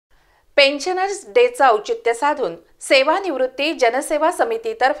Pensioners डेचं औचित्य साधून सेवानिवृत्ती जनसेवा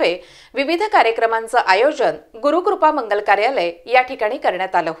समितीतर्फे विविध कार्यक्रमांचं आयोजन गुरुकृपा मंगल कार्यालय या ठिकाणी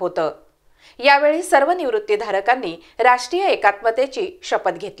करण्यात आलं होतं। यावेळी सर्व निवृत्तीधारकांनी राष्ट्रीय एकात्मतेची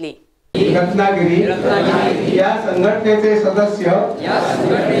शपथ घेतली। रत्नागिरी या संघटनेचे सदस्य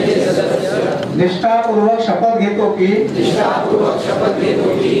निष्ठापूर्वक शपथ घेतो की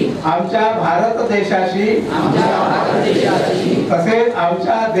आमच्या भारत देशाशी तसेच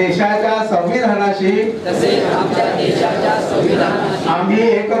आमच्या देशाच्या संविधानाशी आम्ही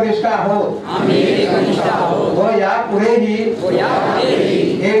एकनिष्ठ आहोत व यापुढेही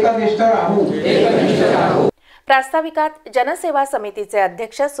एकनिष्ठ राहू। प्रास्ताविकात जनसेवा समितीचे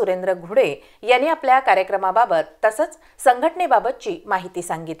अध्यक्ष सुरेंद्र घुडे यांनी आपल्या कार्यक्रमाबाबत तसंच संघटनेबाबतची माहिती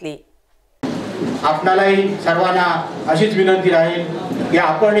सांगितली। आपणालाही सर्वांना अशीच विनंती राहील की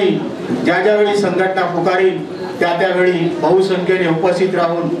आपणही ज्यावेळी संघटना पुकारील त्यावेळी बहुसंख्येने उपस्थित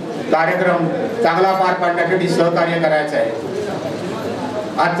राहून कार्यक्रम चांगला पार पाडण्यासाठी सहकार्य करायचं आहे।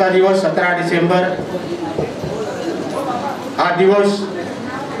 आजचा दिवस 17 डिसेंबर हा दिवस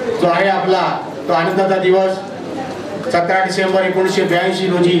जो आहे आपला तो आनंदाचा दिवस। 17 डिसेंबर 1982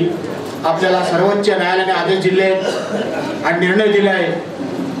 रोजी आपल्याला सर्वोच्च न्यायालयाने आदेश दिले आणि निर्णय दिलाय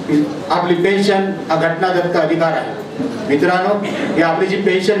की आपली पेन्शन हा घटनादत्त अधिकार आहे। मित्रांनो, ही आपली जी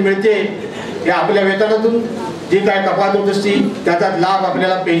पेन्शन मिळते हे आपल्या वेतनातून जी काय कपात होत असते त्याचा लाभ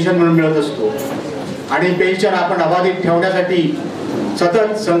आपल्याला पेन्शन म्हणून मिळत असतो आणि पेन्शन आपण अबाधित ठेवण्यासाठी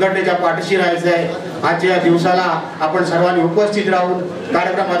सतत संघटनेच्या पाठीशी राहायचं आहे। आजच्या दिवसाला आपण सर्वांनी उपस्थित राहून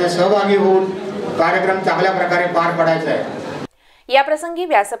कार्यक्रमामध्ये सहभागी होऊन कार्यक्रम चांगल्या प्रकारे पार पाडायचा आहे। या प्रसंगी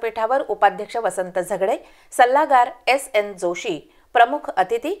व्यासपीठावर उपाध्यक्ष वसंत झगडे, सल्लागार एस.एन. जोशी, प्रमुख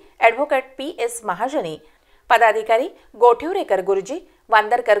अतिथी ॲडव्होकेट पी.एस. महाजनी, पदाधिकारी गोठिवरेकर गुरुजी,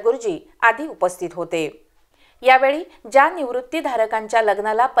 वांदरकर गुरुजी आदी उपस्थित होते। यावेळी ज्या निवृत्तीधारकांच्या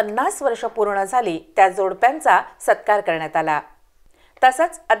लग्नाला 50 वर्ष पूर्ण झाली त्या जोडप्यांचा सत्कार करण्यात आला।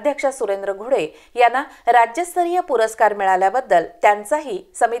 तसंच अध्यक्ष सुरेंद्र घुडे यांना राज्यस्तरीय पुरस्कार मिळाल्याबद्दल त्यांचाही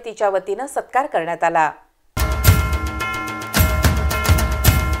समितीच्या वतीनं सत्कार करण्यात आला।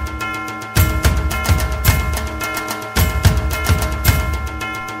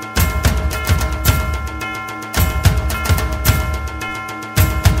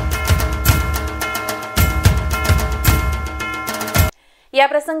 या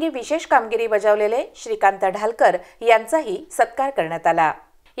प्रसंगी विशेष कामगिरी बजावलेले श्रीकांत ढालकर यांचाही सत्कार करण्यात आला।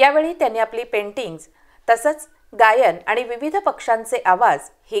 यावेळी त्यांनी आपली पेंटिंग्स तसंच गायन आणि विविध पक्षांचे आवाज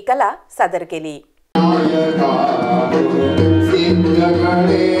ही कला सादर केली।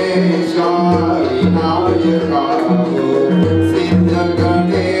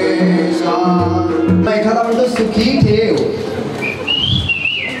 एखादा म्हणतो सुखी ठेव,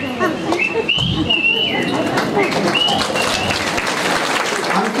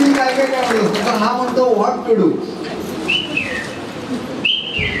 आणखी काय काय काय म्हणतो तर हा म्हणतो व्हॉट टू डू।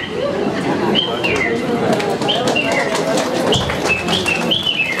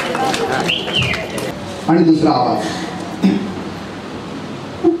 आणि दुसरा आवाज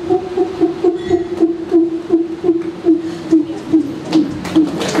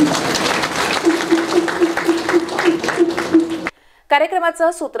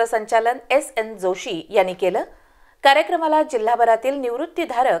कार्यक्रमाचं सूत्रसंचालन एस.एन. जोशी यांनी केलं। कार्यक्रमाला जिल्हाभरातील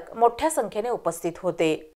निवृत्तीधारक मोठ्या संख्येने उपस्थित होते।